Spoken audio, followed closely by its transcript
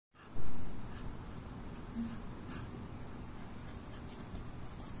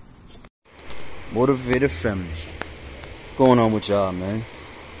Motivated family. What's going on with y'all, man?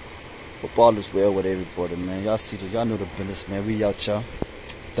 Hope all is well with everybody, man. Y'all know the business, man. We out, y'all.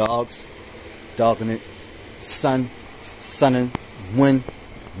 Dogs, dogging it. Sunning,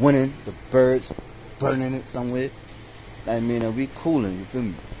 winning. The birds, burning it somewhere. I mean, we cooling, you feel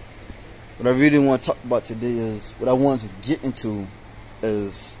me? What I really want to talk about today is, what I want to get into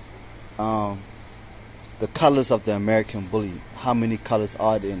is the colors of the American Bully. How many colors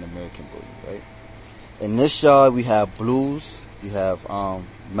are there in the American Bully, right? In this yard, we have blues, we have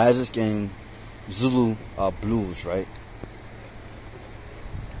Magic and Zulu blues, right?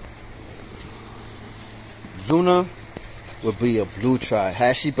 Luna would be a blue tri.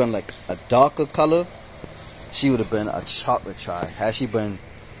 Had she been like a darker color, she would have been a chocolate tri. Had she been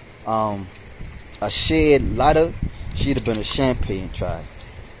a shade lighter, she'd have been a champagne tri.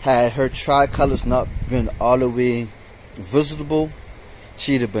 Had her tri-colors not been all the way visible,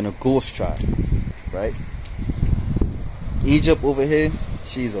 she'd have been a ghost tri, right? Egypt over here,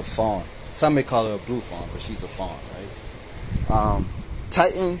 she's a fawn. Some may call her a blue fawn, but she's a fawn, right?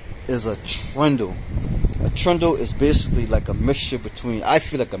 Titan is a trindle. A trindle is basically like a mixture between, I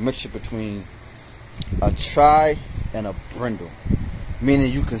feel like a mixture between a tri and a brindle.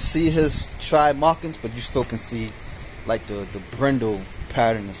 Meaning you can see his tri markings, but you still can see like the brindle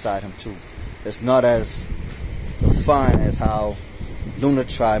pattern inside him too. It's not as defined as how Luna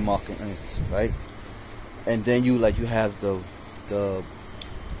tri marking is, right? And then you have the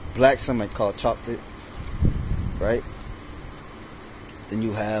black, some might call chocolate, right? Then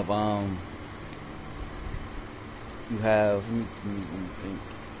you have let me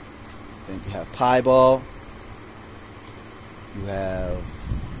think you have piebald. You have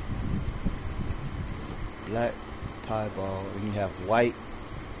black piebald, and you have white,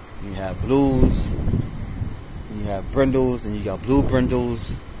 and you have blues, and you have brindles, and you got blue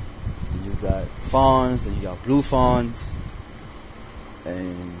brindles, and you got fawns, and you got blue fawns.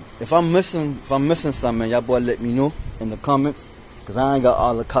 And if I'm missing something, y'all boy let me know in the comments, cause I ain't got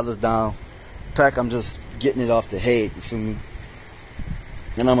all the colors down pack. I'm just getting it off the head, you feel me?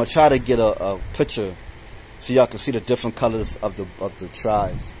 And I'm gonna try to get a picture so y'all can see the different colors of the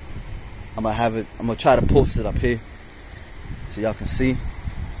tries. I'm gonna try to post it up here so y'all can see.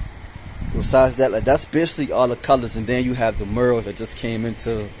 Besides that, like, that's basically all the colors. And then you have the Merles that just came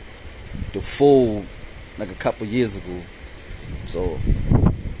into the fold like a couple years ago. So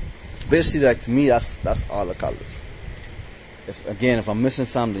basically, like, to me, that's all the colors. If I'm missing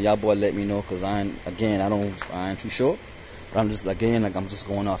something, y'all boy let me know, cause I ain't too sure. But I'm just I'm just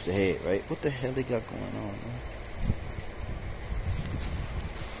going off the head, right? What the hell they got going on, man?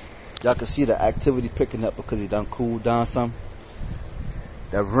 Y'all can see the activity picking up because it done cooled down some.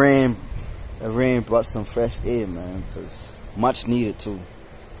 That rain brought some fresh air, man, because much needed too.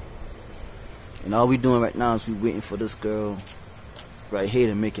 And all we doing right now is we waiting for this girl right here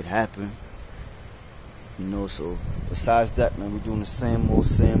to make it happen. You know, so besides that, man, we're doing the same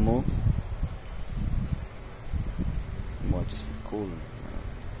old. More just be cooling, man.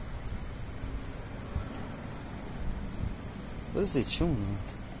 What is they chewing on?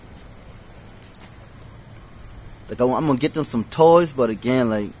 Like, I'm gonna get them some toys, but again,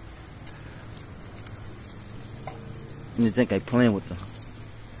 like, you think I playing with them.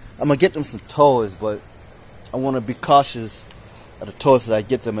 I'm gonna get them some toys, but I want to be cautious of the toys that I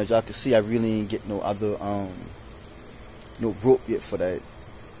get them. As y'all can see, I really ain't get no other no rope yet for that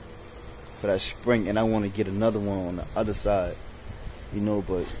spring, and I want to get another one on the other side, you know.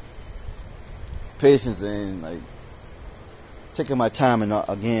 But patience and like taking my time and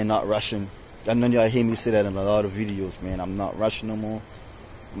not rushing. I know y'all hear me say that in a lot of videos, man. I'm not rushing no more.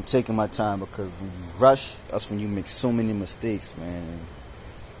 I'm taking my time, because when you rush, that's when you make so many mistakes, man.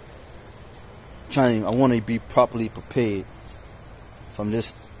 And I want to be properly prepared from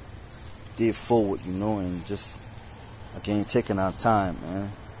this day forward, you know, and just again taking our time,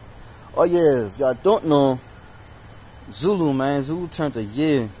 man. Oh yeah, if y'all don't know, Zulu, man, Zulu turned a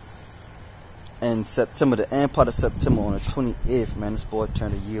year in September, the end part of September, on the 28th, man. This boy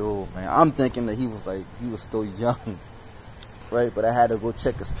turned a year old, man. I'm thinking that he was still young, right? But I had to go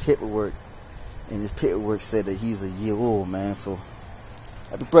check his paperwork, and his paperwork said that he's a year old, man. So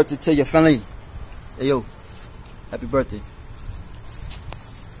happy birthday to your family. Hey yo, happy birthday.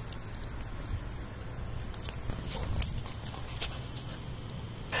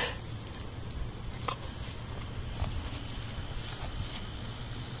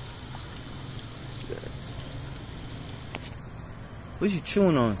 What you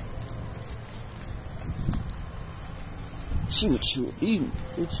chewing on? She would chew, eating,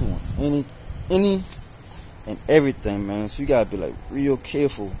 chewing any and everything, man. So you gotta be like real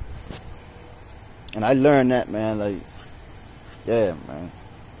careful And I learned that, man. Like, yeah, man.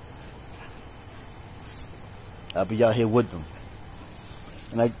 I'll be out here with them.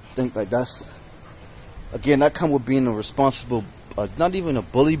 And I think like that's, again, that come with being a responsible, not even a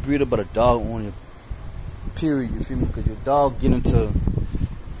bully breeder, but a dog owner. Period. You feel me? Because your dog get into,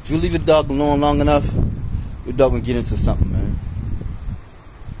 if you leave your dog alone long enough, your dog gonna get into something, man.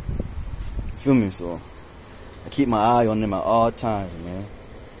 You feel me? So I keep my eye on them at all times, man.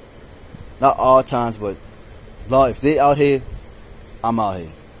 Not all times, but if they out here, I'm out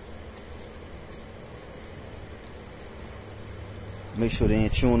here. Make sure they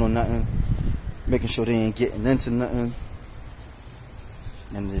ain't chewing on nothing. Making sure they ain't getting into nothing.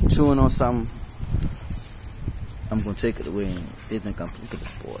 And if they're chewing on something, I'm gonna take it away and they think I'm, look at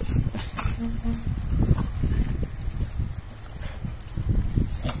this boy.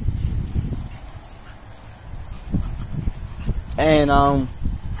 And I'm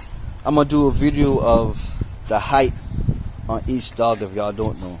gonna do a video of the height on each dog if y'all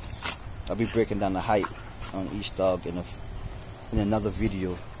don't know. I'll be breaking down the height on each dog in another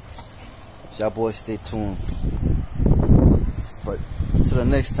video. So y'all boys stay tuned. But till the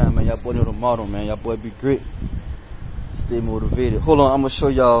next time, man, y'all boy know the motto, man. Y'all boy be great. Stay motivated. Hold on, I'm gonna show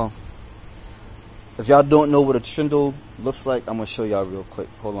y'all. If y'all don't know what a trindle looks like, I'm gonna show y'all real quick.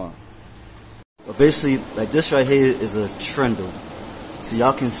 Hold on. But basically, like this right here is a trindle. So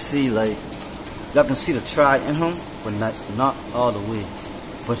y'all can see, like, y'all can see the tri in him, but not all the way.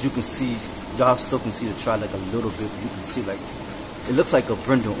 But you can see, y'all still can see the tri like a little bit. You can see like, it looks like a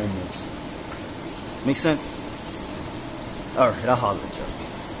brindle almost. Make sense? Alright, I'll holler at y'all.